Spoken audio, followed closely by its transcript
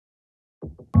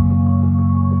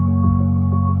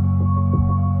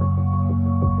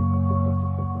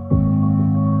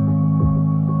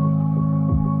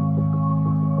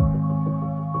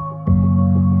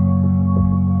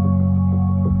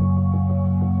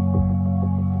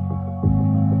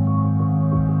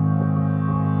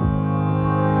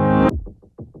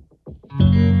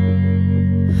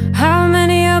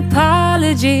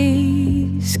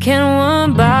apologies can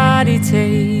one body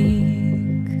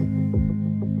take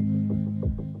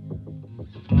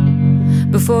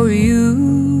before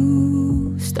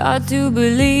you start to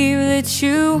believe that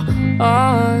you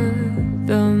are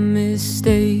the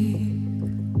mistake?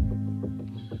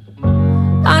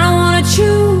 I don't wanna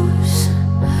choose,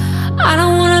 I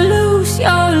don't wanna lose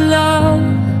your love.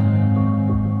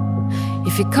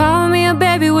 If you call me a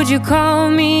baby, would you call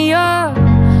me your?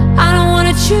 I don't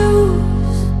wanna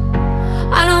choose,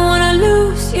 I don't wanna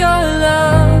lose your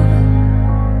love.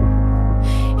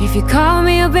 If you call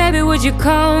me a baby, would you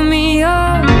call me your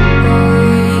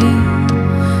boy?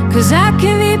 'Cause I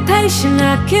can be patient,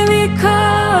 I can be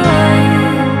cold,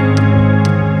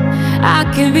 I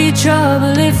can be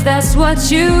trouble if that's what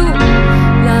you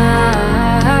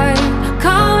like.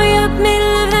 Call me up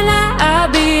middle of the night, I'll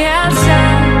be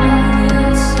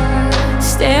outside.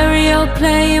 Stereo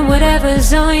playing whatever's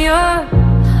on your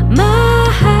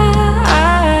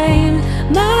mind,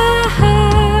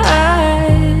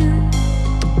 mind.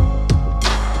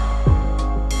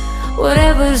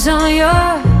 Whatever's on your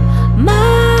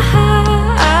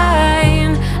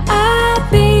mind, I'll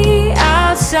be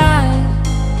outside.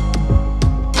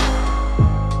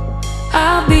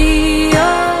 I'll be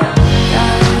your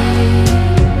guide.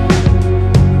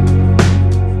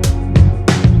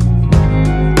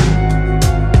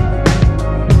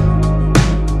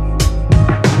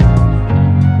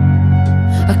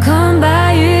 I come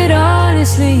by it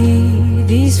honestly,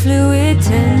 these fluid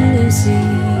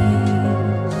tendencies.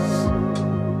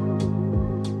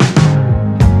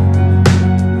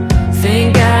 Thank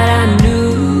God I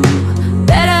knew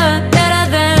better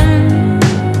than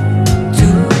to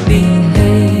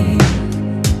behave.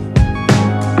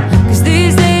 'Cause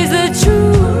these days the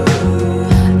truth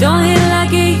don't hit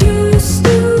like it used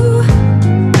to.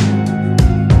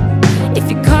 If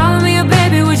you call me a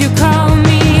baby, would you call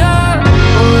me your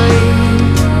boy?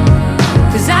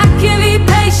 'Cause I can be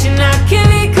patient, I can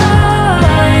be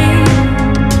kind,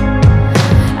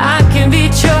 I can be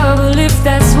trouble if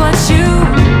that's what you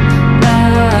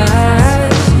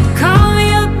like. Call me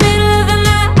up middle of the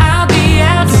night, I'll be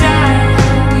outside.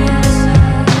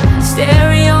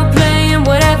 Stereo playing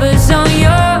whatever's on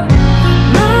your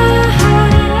mind,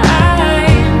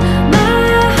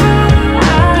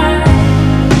 mind.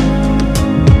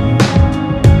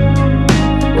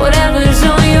 Whatever's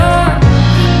on your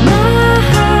mind,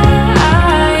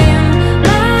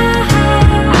 mind.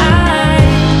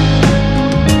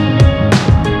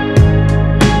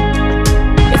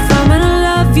 If I'm gonna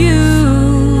love you,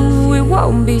 it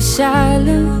won't be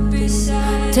silent.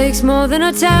 Takes more than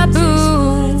a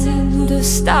taboo to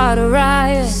start a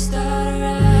riot.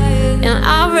 And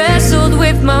I wrestled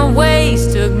with my ways,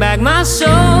 took back my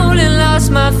soul and lost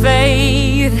my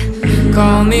faith.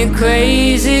 Call me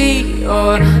crazy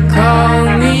or call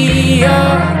me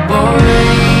your boy.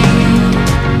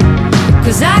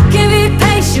 'Cause I can be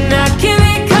patient, I can